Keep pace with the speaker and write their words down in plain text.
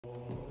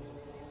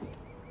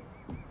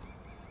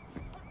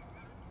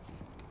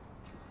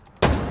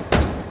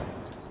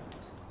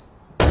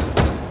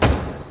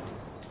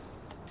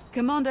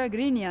Commander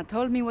Grinia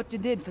told me what you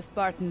did for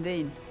Spartan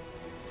Dean.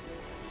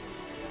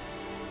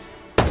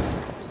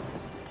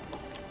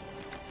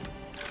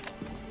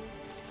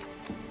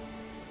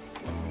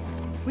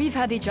 We've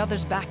had each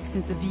other's back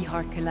since the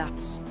Vihar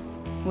collapse.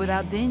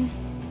 Without Din,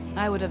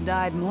 I would have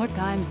died more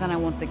times than I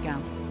want to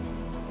count.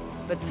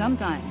 But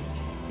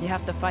sometimes, you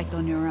have to fight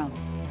on your own.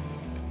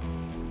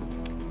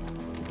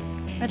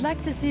 I'd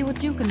like to see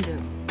what you can do,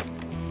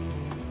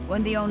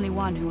 when the only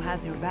one who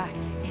has your back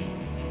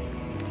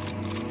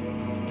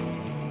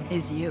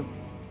is you.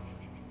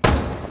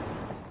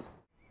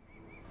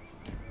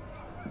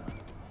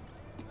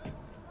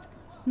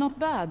 Not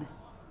bad.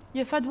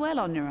 You fed well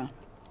on your own.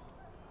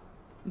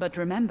 But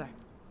remember,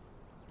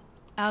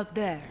 out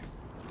there,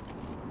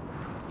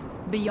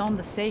 beyond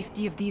the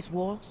safety of these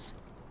walls,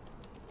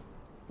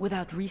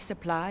 without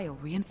resupply or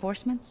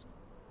reinforcements,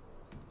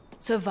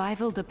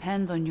 survival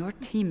depends on your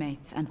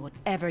teammates and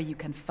whatever you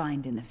can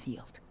find in the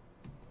field.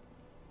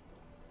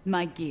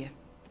 My gear,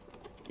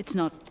 it's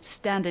not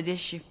standard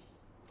issue.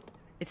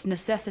 It's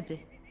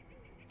necessity.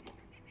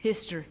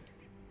 History.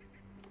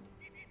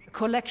 A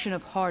collection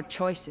of hard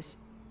choices.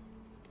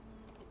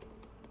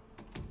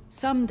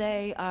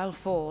 Someday I'll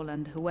fall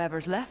and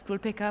whoever's left will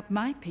pick up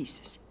my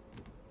pieces.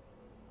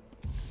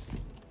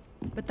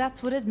 But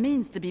that's what it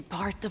means to be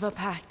part of a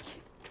pack.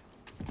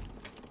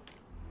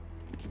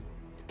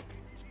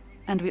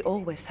 And we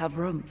always have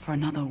room for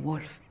another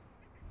wolf.